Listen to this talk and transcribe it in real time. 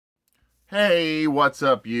Hey, what's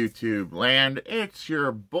up, YouTube land? It's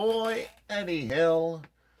your boy, Eddie Hill,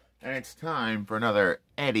 and it's time for another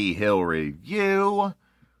Eddie Hill review.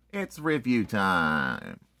 It's review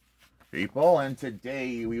time, people, and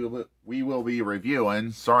today we will be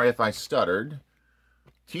reviewing, sorry if I stuttered,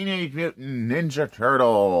 Teenage Mutant Ninja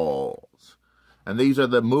Turtles. And these are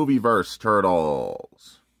the Movieverse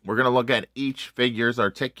Turtles. We're going to look at each figure's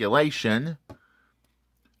articulation.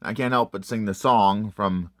 I can't help but sing the song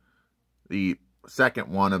from the second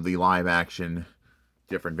one of the live-action,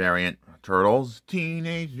 different variant Turtles.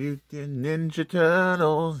 Teenage Mutant Ninja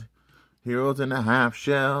Turtles, heroes in a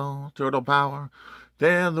half-shell, turtle power.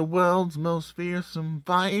 They're the world's most fearsome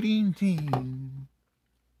fighting team.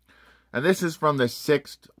 And this is from the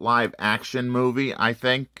 6th live-action movie, I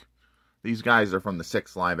think. These guys are from the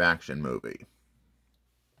 6th live-action movie.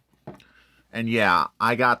 And yeah,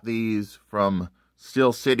 I got these from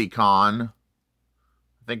Steel City Con,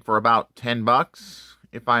 I think for about $10,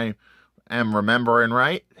 if I am remembering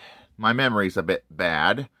right. My memory's a bit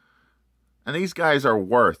bad. And these guys are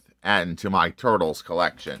worth adding to my Turtles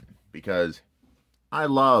collection, because I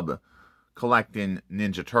love collecting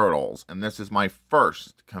Ninja Turtles, and this is my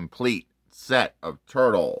first complete set of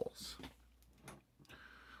Turtles.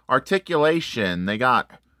 Articulation, they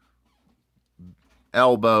got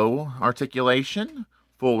elbow articulation,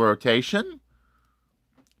 full rotation,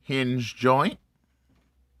 hinge joint.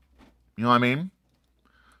 You know what I mean?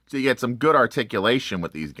 So you get some good articulation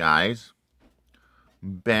with these guys.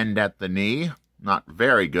 Bend at the knee. Not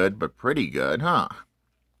very good, but pretty good, huh?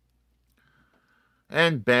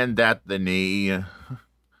 And bend at the knee.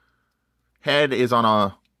 Head is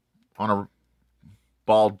on a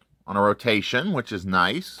rotation, which is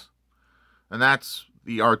nice. And that's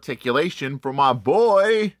the articulation for my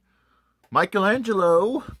boy,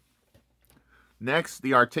 Michelangelo. Next,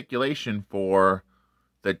 the articulation for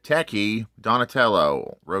the techie,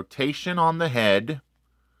 Donatello. Rotation on the head.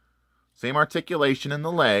 Same articulation in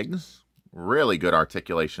the legs. Really good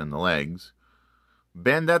articulation in the legs.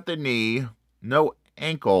 Bend at the knee. No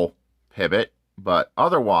ankle pivot, but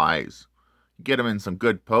otherwise, get him in some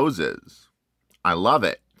good poses. I love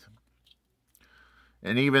it.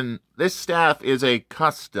 And even this staff is a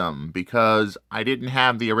custom because I didn't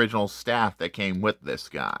have the original staff that came with this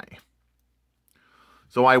guy.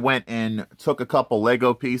 So I went and took a couple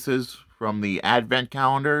Lego pieces from the advent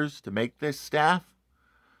calendars to make this staff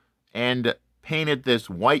and painted this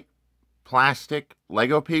white plastic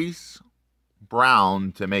Lego piece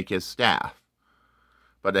brown to make his staff.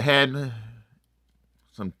 But the head,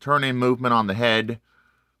 some turning movement on the head,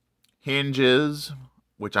 hinges,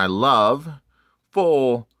 which I love,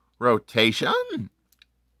 full rotation.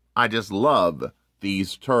 I just love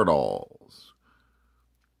these Turtles.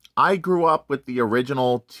 I grew up with the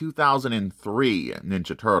original 2003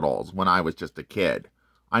 Ninja Turtles when I was just a kid.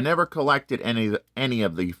 I never collected any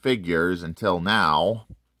of the figures until now.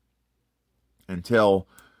 Until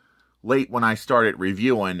late when I started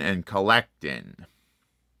reviewing and collecting.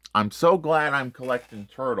 I'm so glad I'm collecting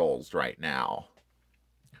Turtles right now,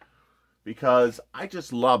 because I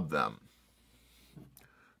just love them.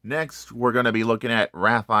 Next, we're going to be looking at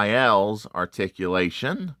Raphael's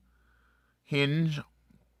articulation. Hinge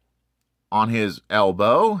on his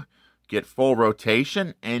elbow. Get full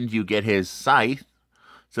rotation, and you get his scythe.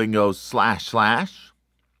 So he can go slash, slash.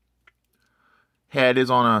 Head is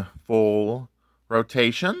on a full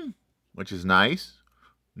rotation, which is nice.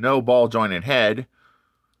 No ball jointed head.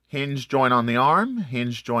 Hinge joint on the arm.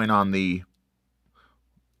 Hinge joint on the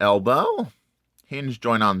elbow. Hinge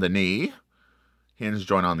joint on the knee. Hinge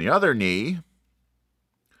joint on the other knee.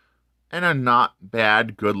 And a not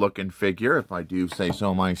bad, good-looking figure, if I do say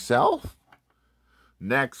so myself.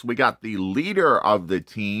 Next, we got the leader of the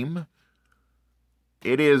team.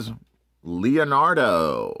 It is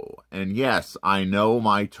Leonardo. And yes, I know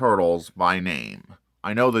my Turtles by name.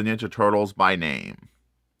 I know the Ninja Turtles by name.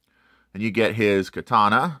 And you get his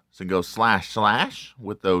katana. So go slash, slash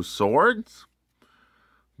with those swords.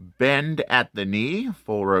 Bend at the knee,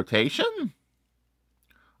 full rotation.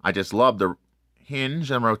 I just love the hinge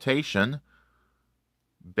and rotation.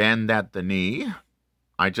 Bend at the knee.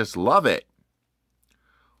 I just love it.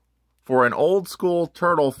 For an old school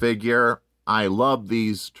turtle figure, I love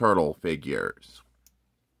these turtle figures.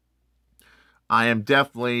 I am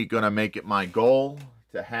definitely going to make it my goal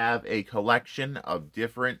to have a collection of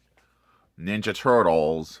different Ninja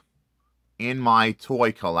Turtles in my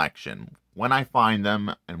toy collection when I find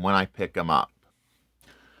them and when I pick them up.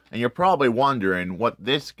 And you're probably wondering what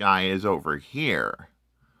this guy is over here.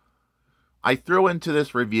 I threw into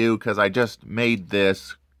this review because I just made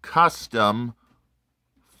this custom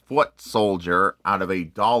foot soldier out of a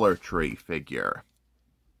Dollar Tree figure.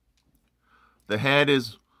 The head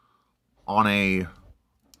is on a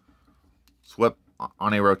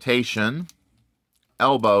rotation.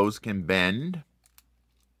 Elbows can bend.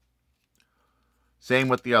 Same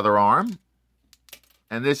with the other arm.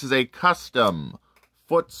 And this is a custom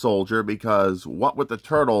foot soldier because what would the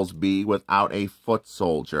turtles be without a foot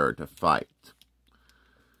soldier to fight?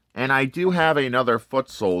 And I do have another foot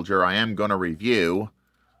soldier I am going to review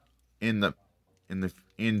in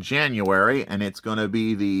January, and it's going to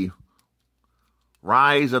be the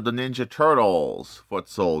Rise of the Ninja Turtles foot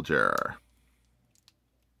soldier.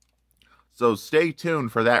 So stay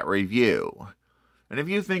tuned for that review. And if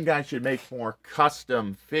you think I should make more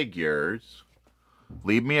custom figures,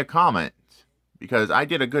 leave me a comment, because I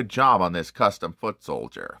did a good job on this custom foot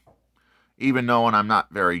soldier, even though I'm not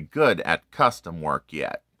very good at custom work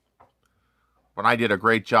yet. But I did a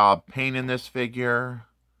great job painting this figure,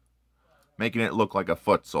 making it look like a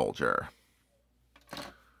foot soldier.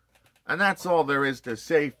 And that's all there is to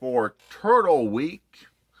say for Turtle Week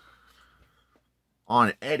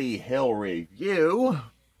on Eddie Hill Review.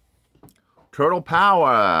 Turtle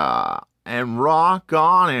power, and rock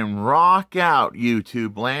on and rock out,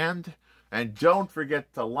 YouTube land. And don't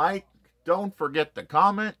forget to like, don't forget to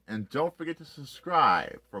comment, and don't forget to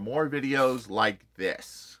subscribe for more videos like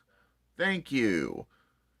this. Thank you.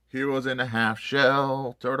 Heroes in a Half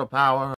Shell, Turtle power.